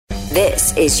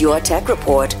This is Your Tech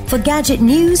Report. For gadget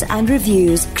news and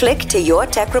reviews, click to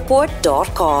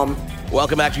yourtechreport.com.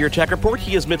 Welcome back to Your Tech Report.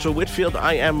 He is Mitchell Whitfield.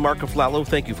 I am Mark Aflalo.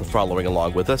 Thank you for following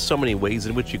along with us. So many ways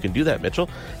in which you can do that, Mitchell.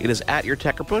 It is at Your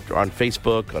Tech Report on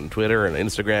Facebook, on Twitter, and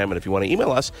Instagram. And if you want to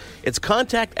email us, it's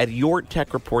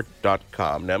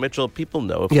contact@yourtechreport.com. Now, Mitchell, people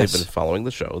know if they've been following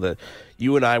the show that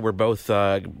you and I were both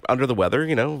under the weather,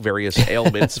 various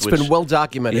ailments. It's been well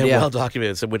documented. Well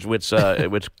documented, which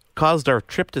caused our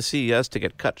trip to CES to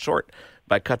get cut short.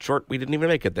 By cut short, we didn't even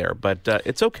make it there. But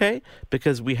it's okay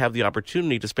because we have the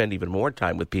opportunity to spend even more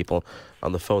time with people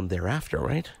on the phone thereafter,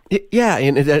 right? Yeah,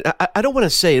 and I don't want to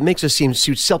say it makes us seem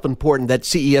self-important that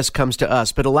CES comes to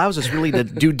us, but allows us really to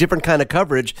do different kind of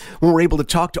coverage when we're able to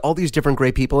talk to all these different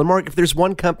great people. And Mark, if there's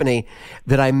one company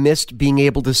that I missed being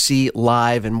able to see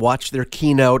live and watch their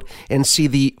keynote and see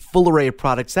the full array of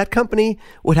products, that company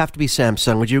would have to be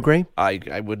Samsung. Would you agree?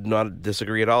 I would not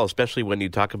disagree at all, especially when you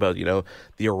talk about,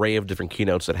 the array of different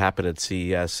keynotes that happen at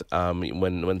CES.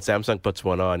 When Samsung puts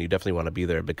one on, you definitely want to be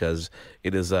there because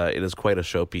it is quite a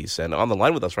showpiece. And on the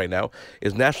line with us right now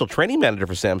is National Training Manager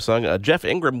for Samsung, Jeff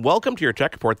Ingram. Welcome to Your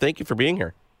Tech Report. Thank you for being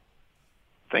here.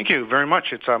 Thank you very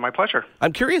much. It's my pleasure.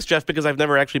 I'm curious, Jeff, because I've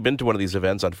never actually been to one of these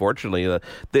events, unfortunately.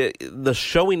 The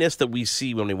showiness that we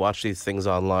see when we watch these things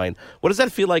online, what does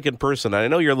that feel like in person? I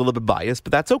know you're a little bit biased,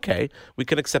 but that's okay. We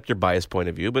can accept your biased point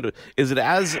of view. But is it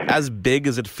as big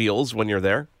as it feels when you're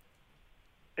there?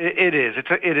 It is.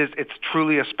 It's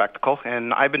truly a spectacle,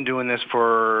 and I've been doing this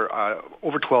for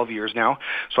over 12 years now.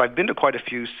 So I've been to quite a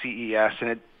few CES, and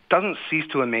it doesn't cease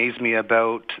to amaze me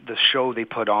about the show they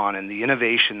put on and the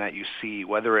innovation that you see,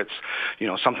 whether it's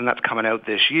something that's coming out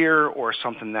this year or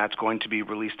something that's going to be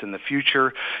released in the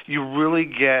future. You really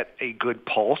get a good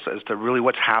pulse as to really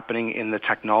what's happening in the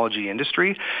technology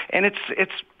industry, and it's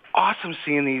awesome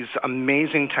seeing these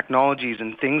amazing technologies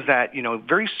and things that,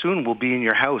 very soon will be in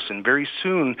your house, and very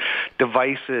soon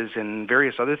devices and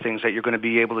various other things that you're going to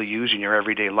be able to use in your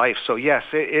everyday life. So yes,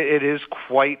 it is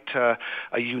quite a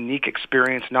unique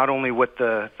experience, not only with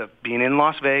the being in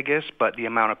Las Vegas, but the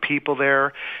amount of people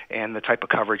there and the type of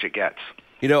coverage it gets.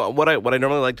 What I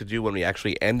normally like to do when we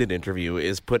actually end an interview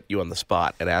is put you on the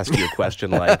spot and ask you a question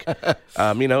like,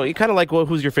 you kind of like, well,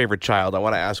 who's your favorite child? I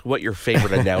want to ask what your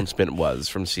favorite announcement was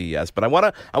from CES. But I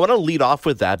want to lead off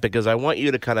with that because I want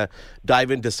you to kind of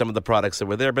dive into some of the products that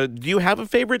were there. But do you have a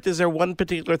favorite? Is there one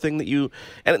particular thing that you,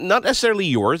 and not necessarily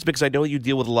yours, because I know you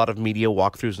deal with a lot of media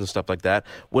walkthroughs and stuff like that.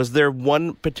 Was there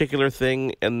one particular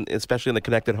thing, and especially in the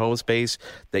connected home space,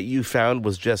 that you found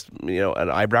was just,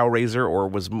 an eyebrow raiser, or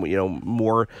was,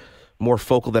 more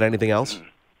focal than anything else?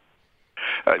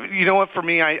 You know what? For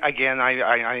me, I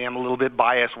am a little bit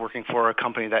biased working for a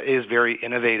company that is very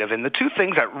innovative. And the two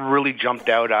things that really jumped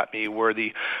out at me were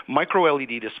the micro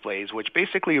LED displays, which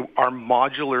basically are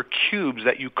modular cubes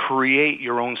that you create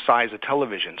your own size of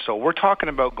television. So we're talking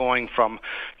about going from,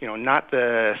 not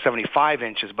the 75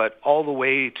 inches, but all the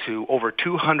way to over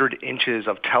 200 inches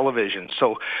of television.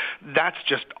 So that's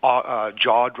just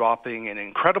jaw-dropping and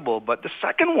incredible. But the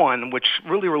second one, which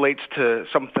really relates to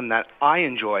something that I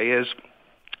enjoy, is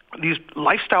these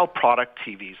lifestyle product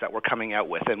TVs that we're coming out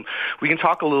with, and we can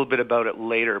talk a little bit about it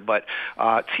later, but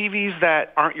TVs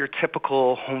that aren't your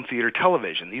typical home theater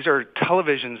television. These are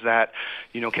televisions that,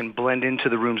 can blend into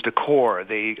the room's decor.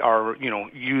 They are,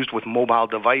 used with mobile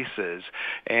devices,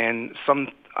 and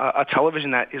a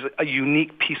television that is a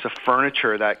unique piece of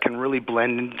furniture that can really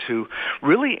blend into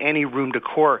really any room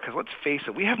decor, because let's face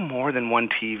it, we have more than one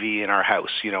TV in our house,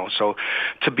 so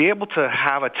to be able to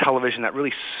have a television that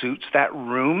really suits that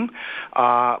room,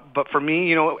 but for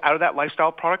me, out of that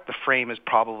lifestyle product, the frame is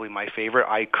probably my favorite.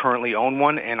 I currently own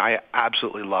one, and I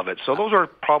absolutely love it. So those are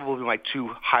probably my two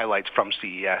highlights from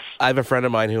CES. I have a friend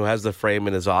of mine who has the frame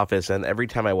in his office, and every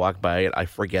time I walk by it, I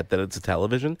forget that it's a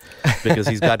television because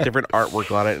he's got different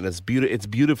artwork on it, and it's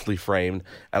beautifully framed,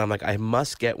 and I'm like, I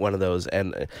must get one of those.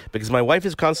 And because my wife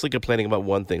is constantly complaining about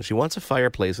one thing, she wants a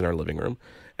fireplace in our living room,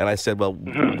 and I said, well,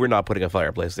 we're not putting a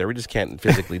fireplace there, we just can't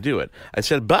physically do it. I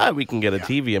said, but we can get a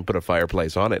TV and put a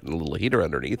fireplace on it and a little heater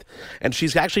underneath. And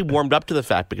she's actually warmed up to the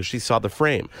fact because she saw the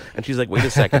frame, and she's like, wait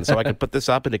a second, so I could put this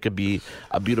up and it could be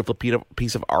a beautiful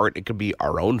piece of art, it could be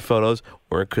our own photos,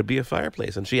 or it could be a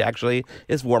fireplace. And she actually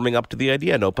is warming up to the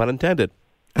idea, no pun intended.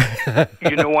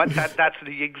 You know what? That's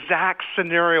the exact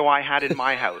scenario I had in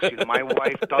my house. My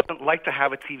wife doesn't like to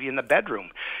have a TV in the bedroom.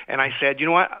 And I said, you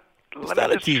know what? Let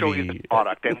me just show you the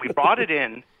product. And we brought it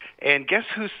in, and guess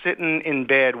who's sitting in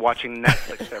bed watching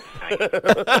Netflix every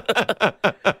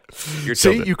night?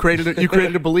 See, you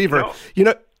created a believer.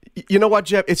 You know what,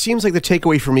 Jeff? It seems like the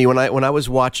takeaway for me when I was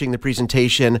watching the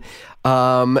presentation,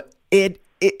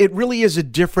 it really is a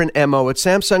different MO.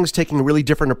 Samsung's taking a really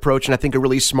different approach, and I think a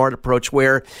really smart approach,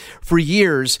 where for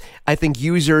years, I think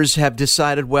users have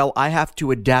decided, well, I have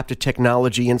to adapt to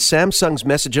technology. And Samsung's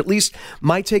message, at least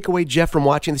my takeaway, Jeff, from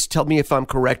watching this, tell me if I'm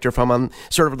correct or if I'm on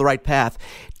sort of the right path.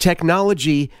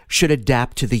 Technology should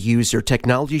adapt to the user.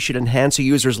 Technology should enhance a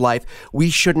user's life. We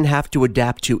shouldn't have to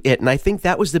adapt to it. And I think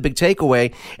that was the big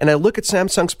takeaway. And I look at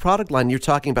Samsung's product line. You're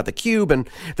talking about the Cube and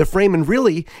the Frame, and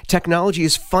really, technology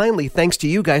is finally, thanks to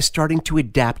you guys, starting to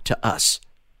adapt to us.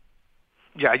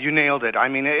 Yeah, you nailed it. I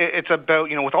mean, it's about,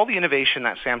 with all the innovation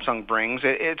that Samsung brings,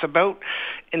 it's about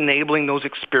enabling those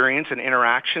experience and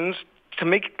interactions to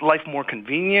make life more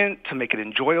convenient, to make it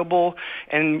enjoyable.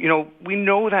 And, we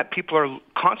know that people are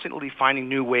constantly finding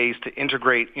new ways to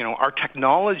integrate, our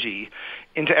technology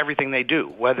into everything they do,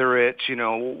 whether it's,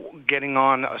 getting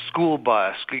on a school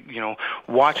bus,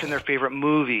 watching their favorite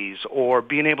movies, or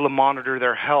being able to monitor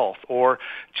their health, or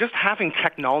just having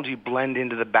technology blend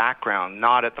into the background,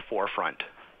 not at the forefront.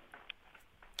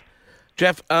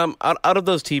 Jeff, out of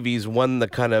those TVs, one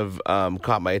that kind of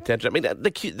caught my attention. I mean, the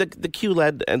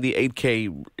QLED and the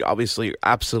 8K, obviously,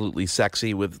 absolutely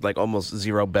sexy with like almost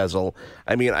zero bezel.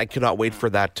 I mean, I cannot wait for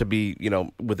that to be,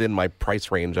 within my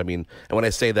price range. I mean, and when I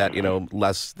say that,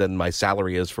 less than my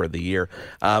salary is for the year.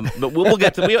 But we'll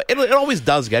get to it always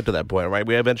does get to that point, right?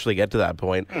 We eventually get to that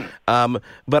point.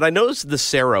 But I noticed the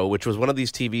Cero, which was one of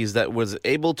these TVs that was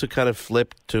able to kind of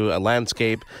flip to a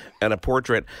landscape and a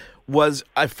portrait. Was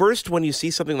at first, when you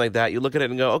see something like that, you look at it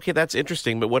and go, okay, that's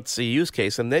interesting, but what's the use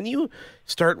case? And then you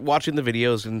start watching the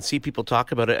videos and see people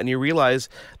talk about it, and you realize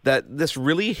that this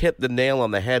really hit the nail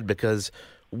on the head, because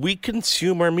we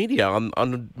consume our media on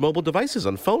mobile devices,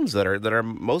 on phones that are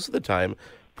most of the time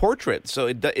portraits. So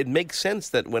it makes sense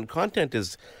that when content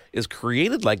is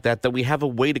created like that we have a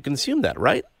way to consume that,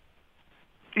 right?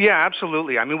 Yeah,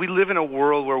 absolutely. I mean, we live in a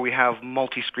world where we have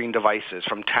multi-screen devices,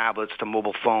 from tablets to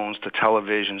mobile phones to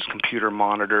televisions, computer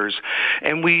monitors,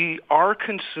 and we are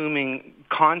consuming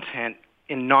content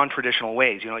in non-traditional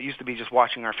ways. It used to be just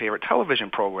watching our favorite television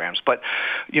programs, but,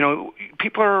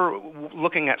 people are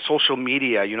looking at social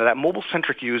media, that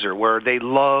mobile-centric user where they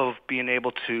love being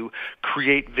able to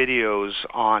create videos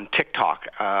on TikTok,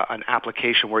 an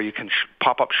application where you can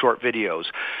pop up short videos.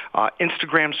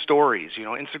 Instagram stories,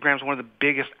 Instagram's one of the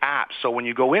biggest apps. So when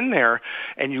you go in there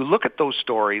and you look at those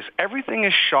stories, everything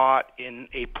is shot in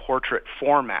a portrait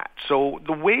format. So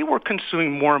the way we're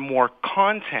consuming more and more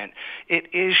content,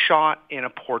 it is shot in a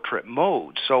portrait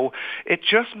mode. So it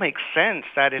just makes sense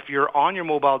that if you're on your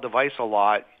mobile device a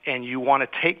lot and you want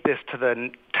to take this to the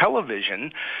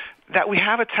television, that we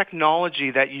have a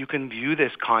technology that you can view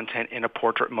this content in a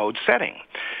portrait mode setting.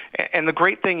 And the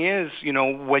great thing is,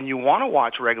 when you want to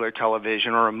watch regular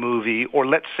television or a movie, or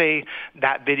let's say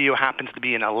that video happens to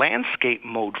be in a landscape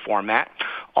mode format,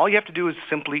 all you have to do is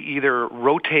simply either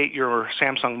rotate your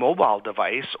Samsung mobile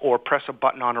device or press a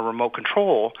button on a remote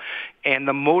control, and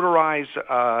the motorized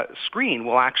screen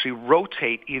will actually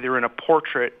rotate either in a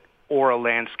portrait or a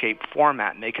landscape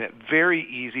format, making it very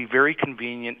easy, very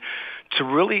convenient to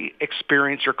really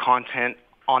experience your content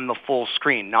on the full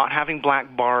screen, not having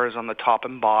black bars on the top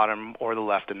and bottom or the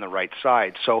left and the right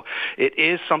side. So it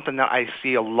is something that I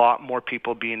see a lot more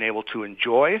people being able to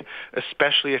enjoy,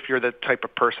 especially if you're the type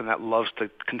of person that loves to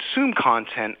consume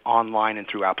content online and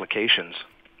through applications.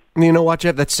 You know what,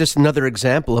 Jeff? That's just another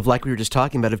example of, like we were just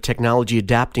talking about, of technology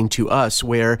adapting to us,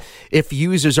 where if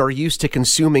users are used to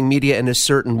consuming media in a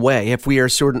certain way, if we are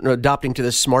sort of adopting to the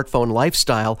smartphone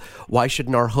lifestyle, why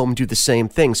shouldn't our home do the same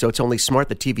thing? So it's only smart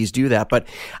that TVs do that. But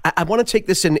I want to take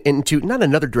this into not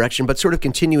another direction, but sort of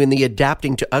continue in the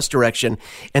adapting to us direction.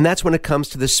 And that's when it comes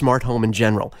to the smart home in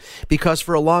general. Because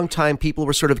for a long time, people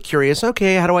were sort of curious,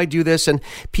 okay, how do I do this? And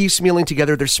piecemealing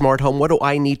together their smart home, what do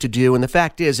I need to do? And the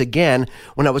fact is, again,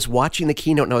 when I was watching the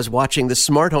keynote and I was watching the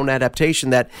smart home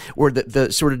adaptation or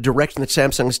the sort of direction that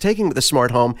Samsung is taking with the smart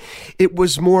home, it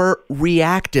was more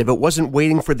reactive. It wasn't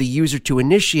waiting for the user to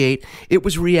initiate. It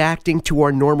was reacting to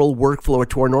our normal workflow or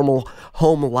to our normal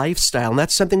home lifestyle. And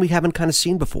that's something we haven't kind of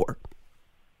seen before.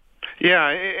 Yeah,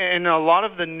 and a lot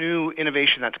of the new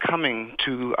innovation that's coming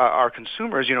to our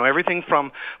consumers, everything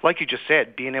from, like you just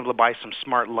said, being able to buy some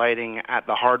smart lighting at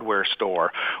the hardware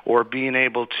store, or being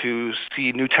able to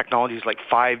see new technologies like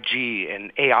 5G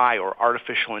and AI or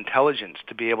artificial intelligence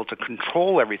to be able to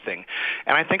control everything.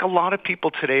 And I think a lot of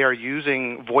people today are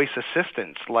using voice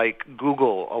assistants like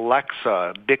Google,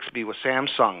 Alexa, Bixby with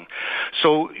Samsung.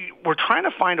 So we're trying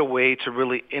to find a way to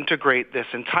really integrate this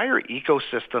entire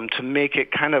ecosystem to make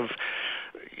it kind of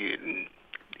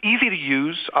easy to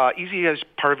use, easy as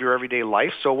part of your everyday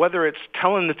life. So whether it's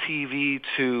telling the TV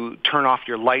to turn off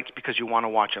your lights because you want to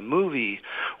watch a movie,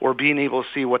 or being able to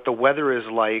see what the weather is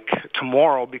like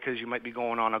tomorrow because you might be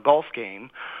going on a golf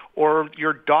game, or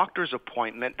your doctor's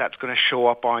appointment that's going to show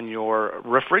up on your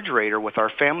refrigerator with our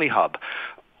Family Hub.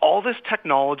 All this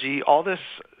technology, all this,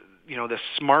 the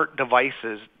smart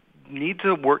devices need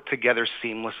to work together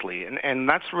seamlessly. And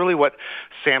that's really what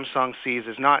Samsung sees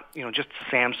is not, just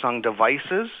Samsung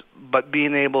devices, but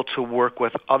being able to work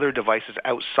with other devices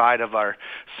outside of our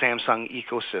Samsung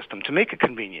ecosystem to make it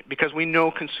convenient. Because we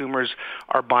know consumers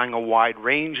are buying a wide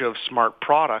range of smart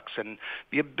products, and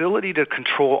the ability to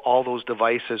control all those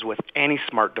devices with any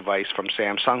smart device from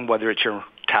Samsung, whether it's your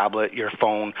tablet, your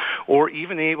phone, or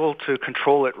even able to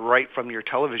control it right from your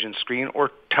television screen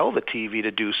or tell the TV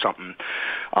to do something.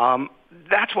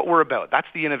 That's what we're about. That's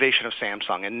the innovation of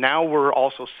Samsung. And now we're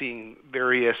also seeing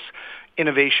various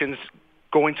innovations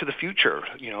going to the future,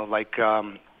 like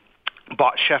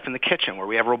Bot Chef in the kitchen, where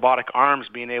we have robotic arms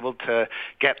being able to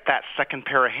get that second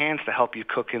pair of hands to help you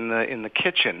cook in the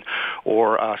kitchen,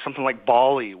 or something like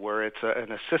Bolly, where it's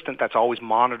an assistant that's always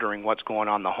monitoring what's going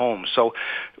on in the home. So,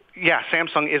 yeah,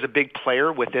 Samsung is a big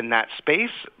player within that space,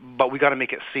 but we got to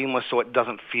make it seamless so it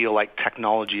doesn't feel like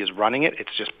technology is running it.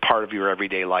 It's just part of your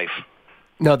everyday life.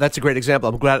 No, that's a great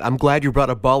example. I'm glad you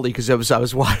brought up Bolly, because I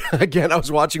was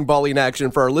watching Bolly in action.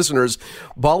 For our listeners,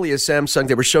 Bolly is Samsung.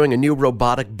 They were showing a new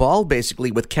robotic ball,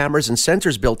 basically with cameras and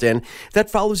sensors built in, that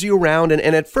follows you around.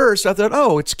 And at first I thought,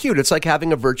 oh, it's cute. It's like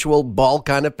having a virtual ball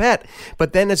kind of pet.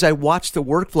 But then as I watched the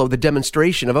workflow, the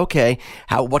demonstration of, okay,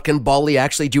 what can Bolly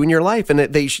actually do in your life? And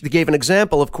they gave an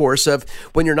example, of course, of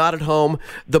when you're not at home,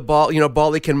 the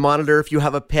Bolly can monitor if you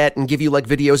have a pet and give you like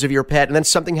videos of your pet, and then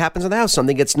something happens in the house,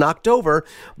 something gets knocked over.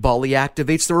 Bolly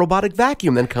activates the robotic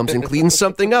vacuum, then comes and cleans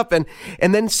something up. And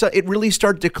then it really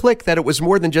started to click that it was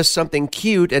more than just something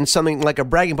cute and something like a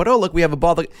bragging, but, oh, look, we have a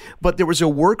ball. But there was a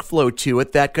workflow to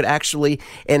it that could actually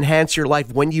enhance your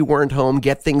life when you weren't home,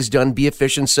 get things done, be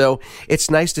efficient. So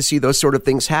it's nice to see those sort of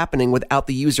things happening without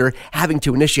the user having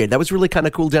to initiate. That was really kind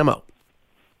of cool demo.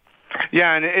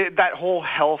 Yeah, and that whole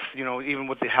health, even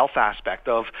with the health aspect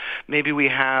of maybe we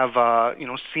have,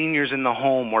 seniors in the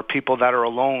home or people that are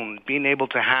alone, being able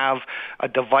to have a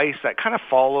device that kind of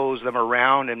follows them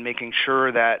around and making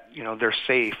sure that, they're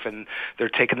safe and they're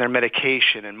taking their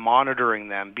medication and monitoring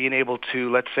them, being able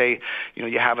to, let's say,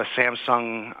 you have a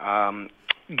Samsung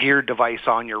geared device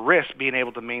on your wrist, being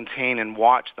able to maintain and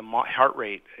watch the heart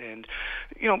rate. And,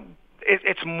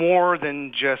 it's more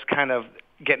than just kind of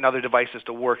getting other devices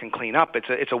to work and clean up.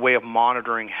 It's a way of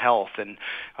monitoring health. And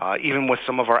even with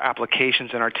some of our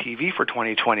applications in our TV for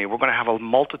 2020, we're going to have a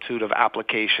multitude of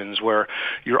applications where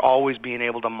you're always being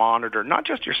able to monitor not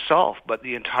just yourself, but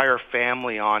the entire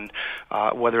family on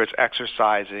whether it's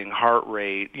exercising, heart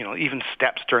rate, even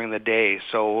steps during the day.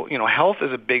 So, health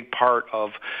is a big part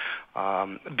of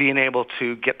being able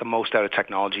to get the most out of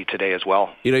technology today as well.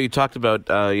 You talked about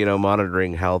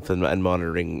monitoring health and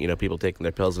monitoring people taking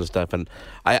their pills and stuff, and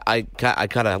I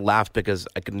kind of laughed because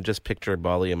I can just picture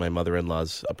Bolly in my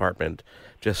mother-in-law's apartment,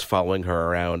 just following her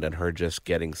around and her just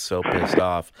getting so pissed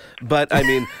off. But I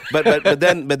mean, but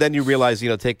then you realize,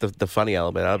 take the funny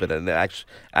element of it. And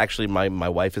actually my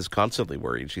wife is constantly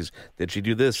worried. Did she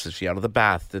do this? Is she out of the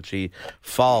bath? Did she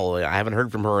fall? I haven't heard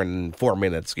from her in 4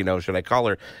 minutes. Should I call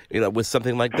her? With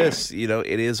something like this, it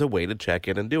is a way to check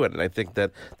in and do it. And I think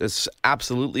that there's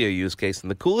absolutely a use case.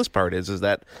 And the coolest part is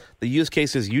that the use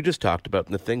cases you just talked about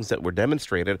and the things that were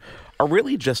demonstrated are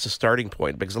really just a starting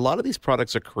point, because a lot of these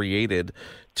products are created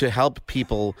to help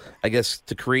people, I guess,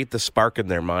 to create the spark in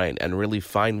their mind and really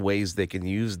find ways they can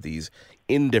use these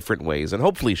in different ways, and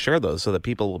hopefully share those so that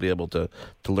people will be able to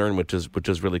learn, which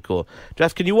is really cool.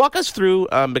 Jeff, can you walk us through,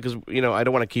 because I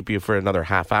don't want to keep you for another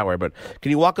half hour, but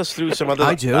can you walk us through some other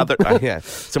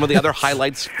some of the other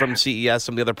highlights from CES,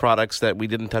 some of the other products that we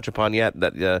didn't touch upon yet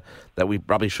that we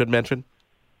probably should mention?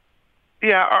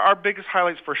 Yeah, our biggest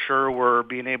highlights for sure were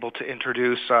being able to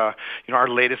introduce, our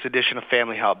latest edition of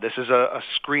Family Hub. This is a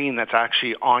screen that's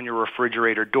actually on your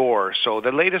refrigerator door. So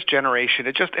the latest generation,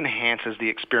 it just enhances the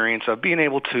experience of being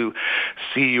able to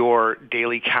see your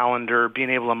daily calendar,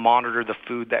 being able to monitor the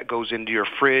food that goes into your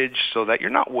fridge so that you're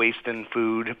not wasting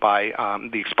food by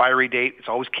the expiry date. It's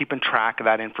always keeping track of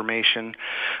that information.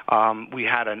 We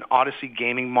had an Odyssey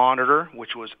gaming monitor,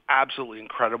 which was absolutely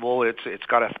incredible. It's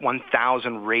got a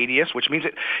 1,000 radius, which means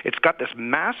it's got this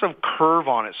massive curve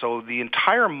on it, so the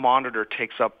entire monitor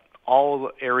takes up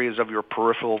all areas of your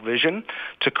peripheral vision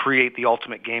to create the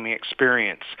ultimate gaming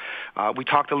experience. We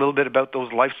talked a little bit about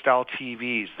those lifestyle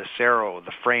TVs, the Sero,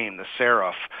 the Frame, the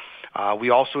Seraph. We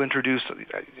also introduced,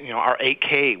 our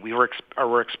 8K.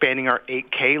 We're expanding our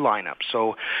 8K lineup,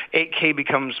 so 8K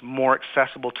becomes more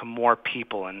accessible to more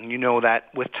people. And you know that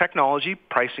with technology,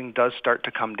 pricing does start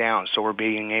to come down. So we're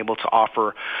being able to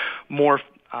offer more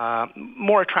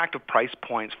attractive price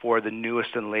points for the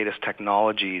newest and latest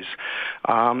technologies.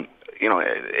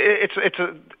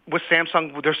 With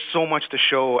Samsung, there's so much to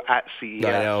show at CES.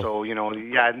 I know. So,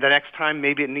 the next time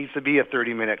maybe it needs to be a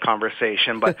 30-minute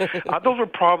conversation. But those were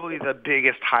probably the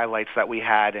biggest highlights that we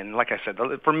had. And like I said,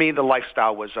 for me, the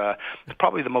lifestyle was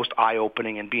probably the most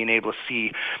eye-opening, and being able to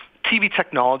see TV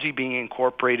technology being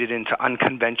incorporated into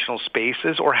unconventional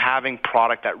spaces, or having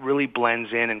product that really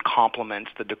blends in and complements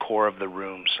the decor of the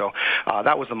room. So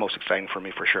that was the most exciting for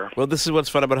me, for sure. Well, this is what's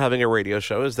fun about having a radio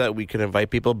show, is that we can invite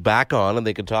people back on, and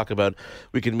they can talk about,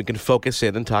 we can focus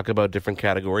in and talk about different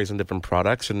categories and different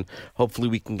products, and hopefully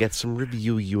we can get some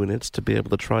review units to be able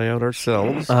to try out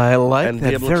ourselves. I like and that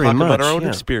be able very to talk much, about our own yeah.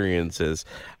 experiences.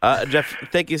 Jeff,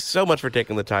 thank you so much for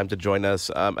taking the time to join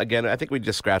us. Again, I think we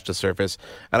just scratched the surface,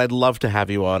 and I'd love to have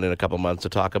you on in a couple months to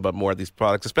talk about more of these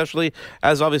products, especially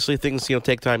as obviously things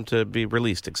take time to be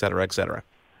released, et cetera, et cetera.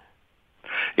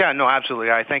 Yeah, no,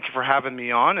 absolutely. I thank you for having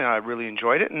me on, and I really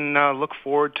enjoyed it, and look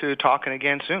forward to talking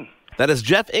again soon. That is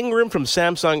Jeff Ingram from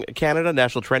Samsung Canada,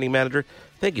 National Training Manager.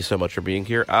 Thank you so much for being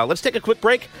here. Let's take a quick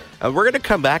break. We're going to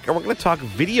come back, and we're going to talk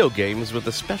video games with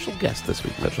a special guest this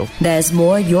week, Mitchell. There's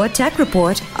more Your Tech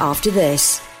Report after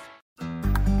this.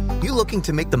 You looking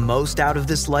to make the most out of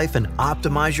this life and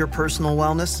optimize your personal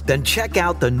wellness? Then check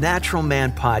out the Natural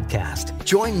Man Podcast.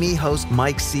 Join me, host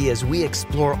Mike C., as we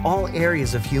explore all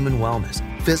areas of human wellness,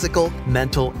 physical,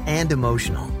 mental, and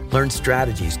emotional. Learn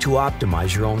strategies to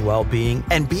optimize your own well-being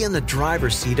and be in the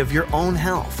driver's seat of your own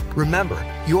health. Remember,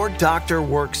 your doctor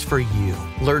works for you.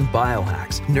 Learn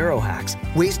biohacks, neurohacks,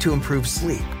 ways to improve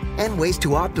sleep, and ways to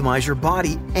optimize your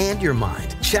body and your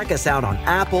mind. Check us out on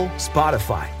Apple,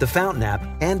 Spotify, the Fountain app,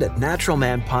 and at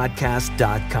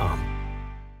naturalmanpodcast.com.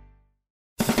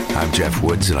 I'm Jeff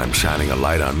Woods, and I'm shining a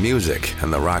light on music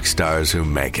and the rock stars who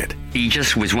make it. He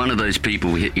just was one of those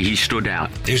people, he stood out.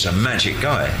 He was a magic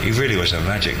guy. He really was a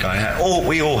magic guy.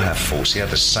 We all have faults. He had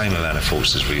the same amount of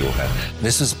faults as we all had.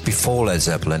 This was before Led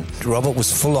Zeppelin. Robert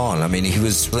was full on. I mean, he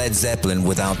was Led Zeppelin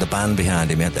without the band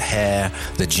behind him. He had the hair,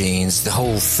 the jeans, the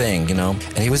whole thing, and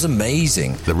he was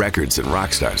amazing. The Records and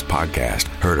Rockstars podcast,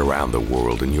 heard around the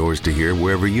world, and yours to hear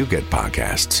wherever you get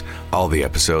podcasts. All the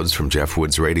episodes from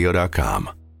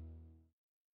JeffWoodsRadio.com.